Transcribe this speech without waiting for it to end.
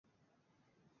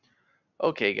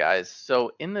Okay guys,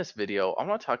 so in this video, I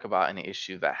want to talk about an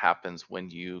issue that happens when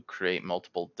you create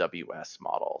multiple WS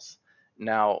models.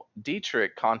 Now,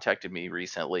 Dietrich contacted me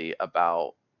recently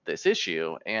about this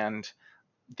issue, and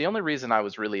the only reason I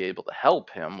was really able to help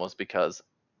him was because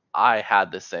I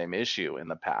had the same issue in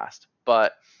the past.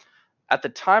 But at the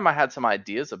time, I had some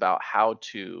ideas about how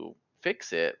to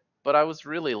fix it, but I was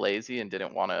really lazy and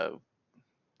didn't want to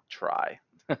try.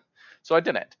 So I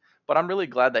didn't. But I'm really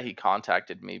glad that he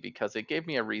contacted me because it gave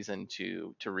me a reason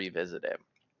to revisit it.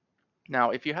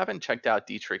 Now, if you haven't checked out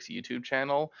Dietrich's YouTube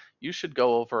channel, you should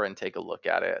go over and take a look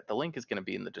at it. The link is going to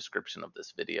be in the description of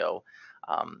this video.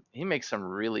 He makes some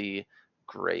really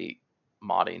great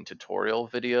modding tutorial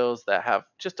videos that have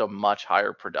just a much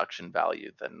higher production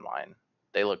value than mine.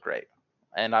 They look great,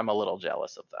 and I'm a little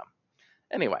jealous of them.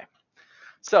 Anyway,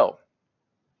 so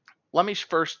let me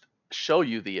first show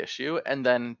you the issue and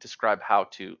then describe how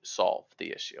to solve the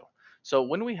issue. So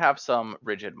when we have some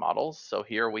rigid models, so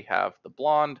here we have the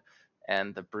blonde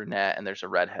and the brunette, and there's a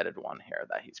red-headed one here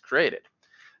that he's created.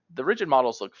 The rigid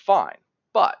models look fine,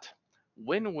 but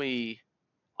when we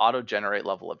auto-generate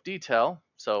level of detail,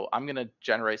 so I'm going to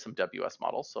generate some WS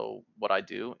models. So what I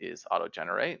do is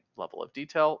auto-generate level of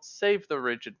detail, save the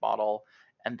rigid model,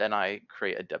 and then I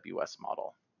create a WS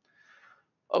model.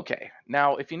 Okay,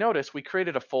 now if you notice, we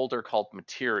created a folder called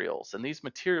materials, and these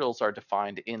materials are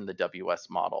defined in the WS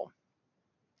model.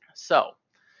 So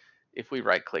if we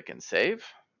right click and save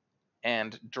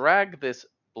and drag this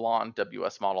blonde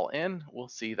WS model in, we'll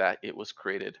see that it was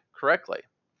created correctly.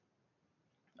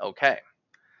 Okay,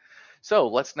 so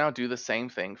let's now do the same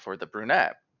thing for the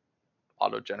brunette.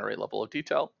 Auto generate level of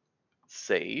detail,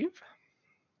 save,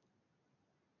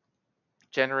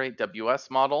 generate WS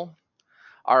model.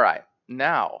 All right,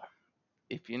 now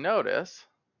if you notice,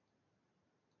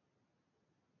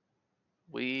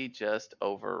 we just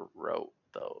overwrote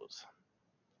those.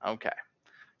 Okay,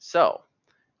 so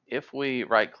if we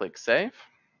right click save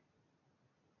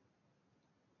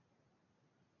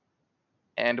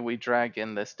and we drag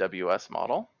in this WS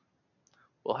model,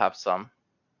 we'll have some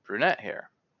brunette here.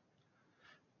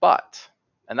 But,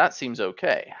 and that seems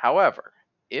okay. However,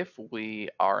 if we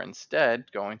are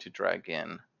instead going to drag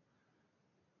in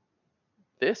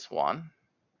this one,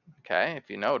 okay, if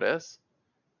you notice,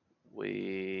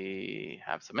 we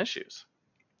have some issues.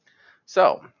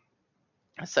 So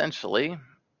essentially,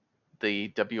 the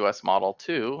WS model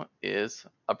 2 is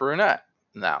a brunette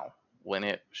now, when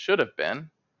it should have been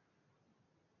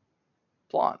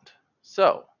blonde.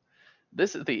 So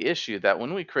this is the issue that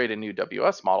when we create a new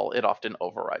WS model, it often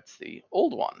overwrites the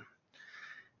old one.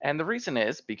 And the reason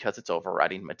is because it's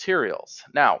overwriting materials.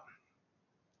 Now,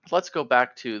 let's go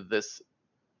back to this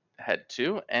head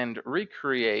 2 and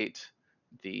recreate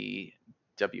the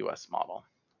WS model.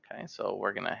 Okay, so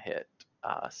we're going to hit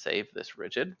save this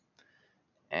rigid,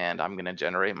 and I'm going to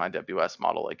generate my WS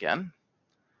model again.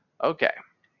 Okay,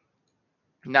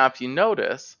 now if you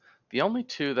notice, the only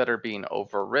two that are being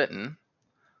overwritten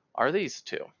are these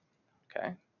two.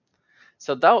 Okay,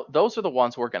 so those are the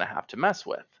ones we're going to have to mess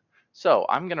with. So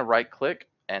I'm going to right click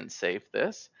and save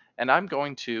this, and I'm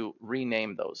going to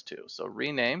rename those two. So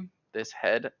rename this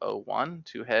head 01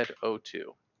 to head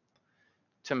 02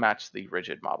 to match the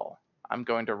rigid model. I'm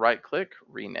going to right click,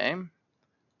 rename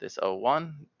this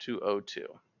 01 to 02.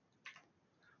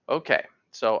 Okay,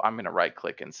 so I'm going to right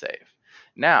click and save.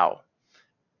 Now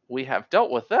we have dealt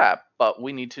with that, but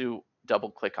we need to double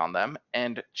click on them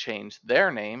and change their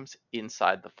names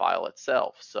inside the file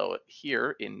itself. So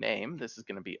here in name, this is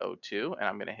going to be 02, and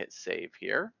I'm going to hit save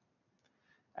here.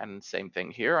 And same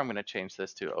thing here, I'm going to change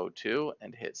this to 02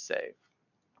 and hit save.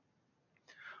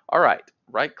 All right,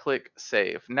 right click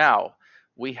save. Now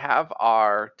we have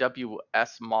our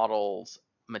WS models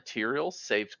materials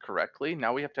saved correctly.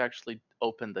 Now we have to actually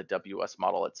open the WS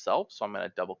model itself. So I'm going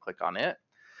to double click on it.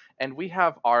 And we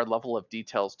have our level of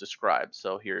details described.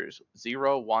 So here's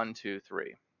 0, 1, 2,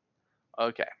 3.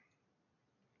 Okay.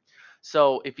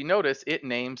 So if you notice, it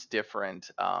names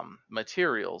different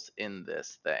materials in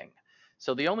this thing.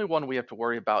 So the only one we have to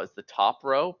worry about is the top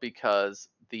row, because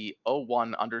the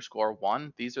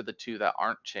 01_1, these are the two that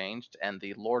aren't changed, and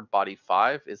the Lord Body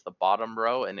 5 is the bottom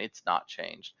row, and it's not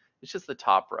changed. It's just the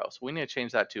top row. So we need to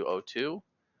change that to 02,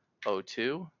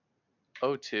 02,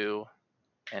 02,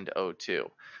 and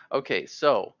 02. Okay,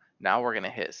 so now we're going to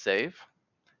hit save,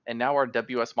 and now our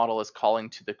WS model is calling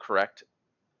to the correct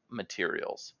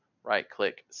materials. Right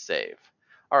click save.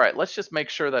 All right, let's just make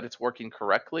sure that it's working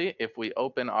correctly. If we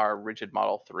open our rigid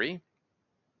model 3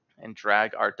 and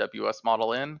drag our WS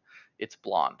model in, it's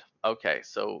blonde. Okay,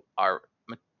 so our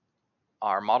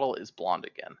model is blonde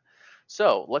again.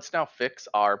 So let's now fix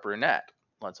our brunette.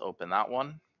 Let's open that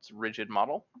one. It's a rigid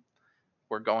model.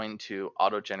 We're going to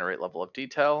auto-generate level of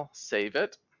detail, save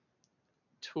it.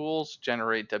 Tools,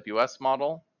 generate WS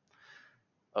model.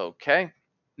 Okay.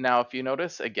 Now if you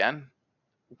notice, again,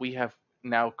 we have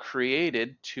now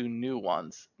created two new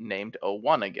ones named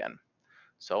O1 again.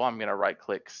 So I'm going to right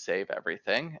click, save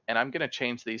everything, and I'm going to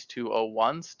change these two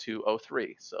O1s to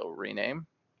O3. So rename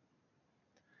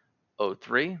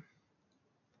O3,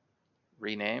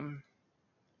 rename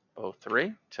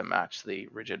O3 to match the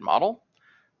rigid model.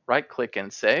 Right click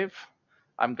and save.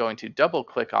 I'm going to double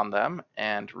click on them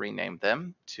and rename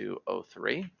them to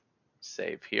O3.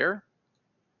 Save here.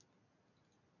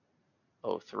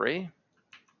 O3.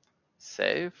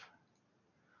 Save.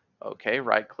 Okay,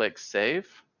 right click, save.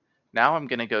 Now I'm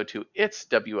going to go to its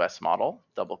WS model,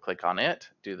 double click on it,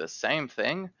 do the same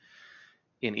thing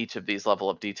in each of these level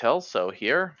of details. So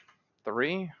here,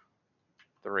 3,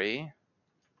 3,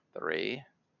 3,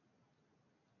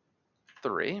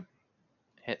 3,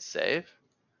 hit save.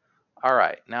 All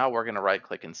right, now we're going to right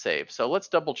click and save. So let's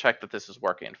double check that this is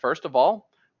working. First of all,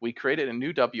 we created a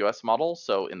new WS model.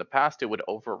 So in the past, it would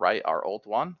overwrite our old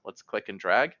one. Let's click and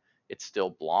drag. It's still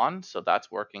blonde, so that's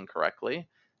working correctly.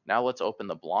 Now let's open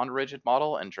the blonde rigid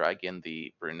model and drag in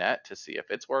the brunette to see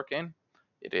if it's working.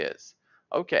 It is.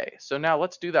 Okay, so now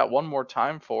let's do that one more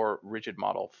time for rigid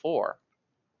model 4.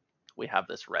 We have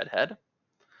this redhead,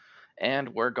 and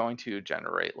we're going to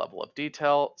generate level of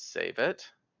detail, save it.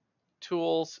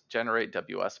 Tools, generate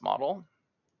WS model.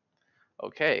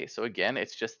 Okay, so again,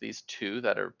 it's just these two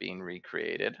that are being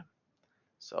recreated.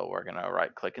 So we're going to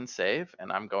right click and save,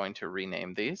 and I'm going to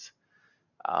rename these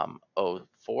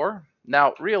O4.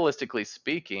 Now, realistically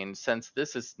speaking, since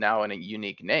this is now in a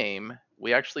unique name,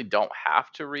 we actually don't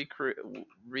have to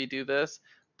redo this,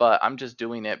 but I'm just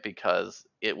doing it because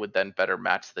it would then better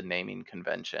match the naming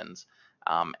conventions.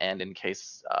 And in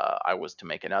case I was to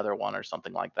make another one or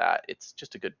something like that, it's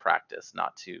just a good practice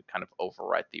not to kind of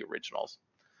overwrite the originals.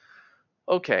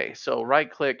 Okay, so right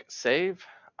click, save.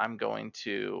 I'm going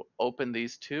to open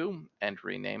these two and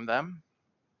rename them.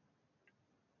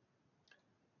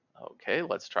 Okay,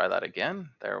 let's try that again.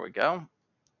 There we go.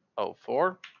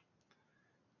 O4.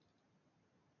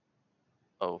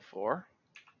 O4.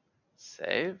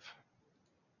 Save.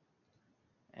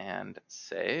 And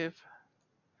save.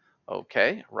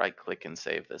 Okay, right click and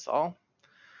save this all.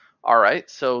 All right,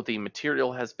 so the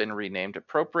material has been renamed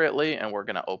appropriately, and we're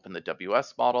going to open the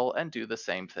WS model and do the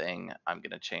same thing. I'm going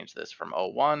to change this from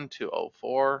O1 to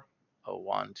O4,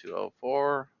 O1 to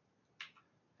O4,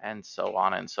 and so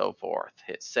on and so forth.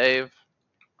 Hit save.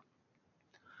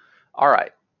 All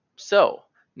right, so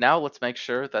now let's make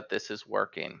sure that this is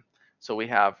working. So we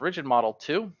have rigid model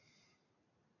 2.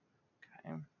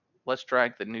 Okay. Let's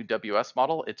drag the new WS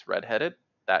model. It's redheaded.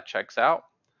 That checks out.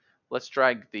 Let's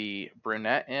drag the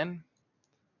brunette in.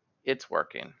 It's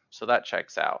working, so that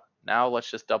checks out. Now let's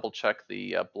just double check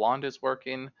the blonde is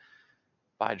working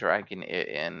by dragging it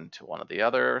into one of the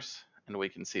others, and we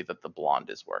can see that the blonde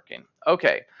is working.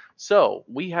 Okay, so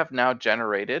we have now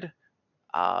generated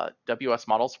WS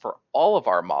models for all of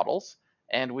our models,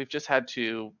 and we've just had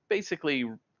to basically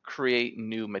create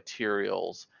new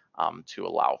materials to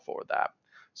allow for that.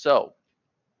 So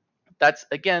that's,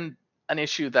 again, an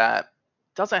issue that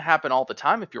doesn't happen all the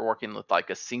time if you're working with like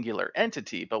a singular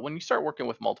entity, but when you start working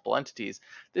with multiple entities,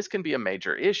 this can be a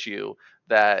major issue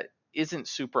that isn't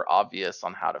super obvious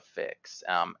on how to fix.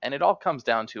 And it all comes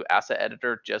down to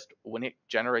AssetEditor. Just when it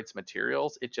generates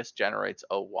materials, it just generates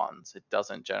O1s. It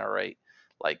doesn't generate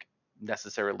like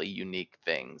necessarily unique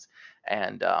things.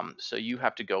 And so you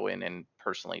have to go in and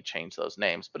personally change those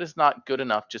names, but it's not good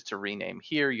enough just to rename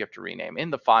here. You have to rename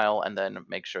in the file and then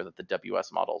make sure that the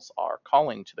WS models are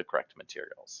calling to the correct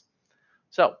materials.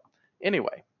 So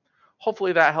anyway,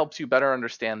 hopefully that helps you better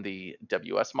understand the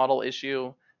WS model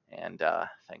issue, and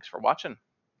thanks for watching.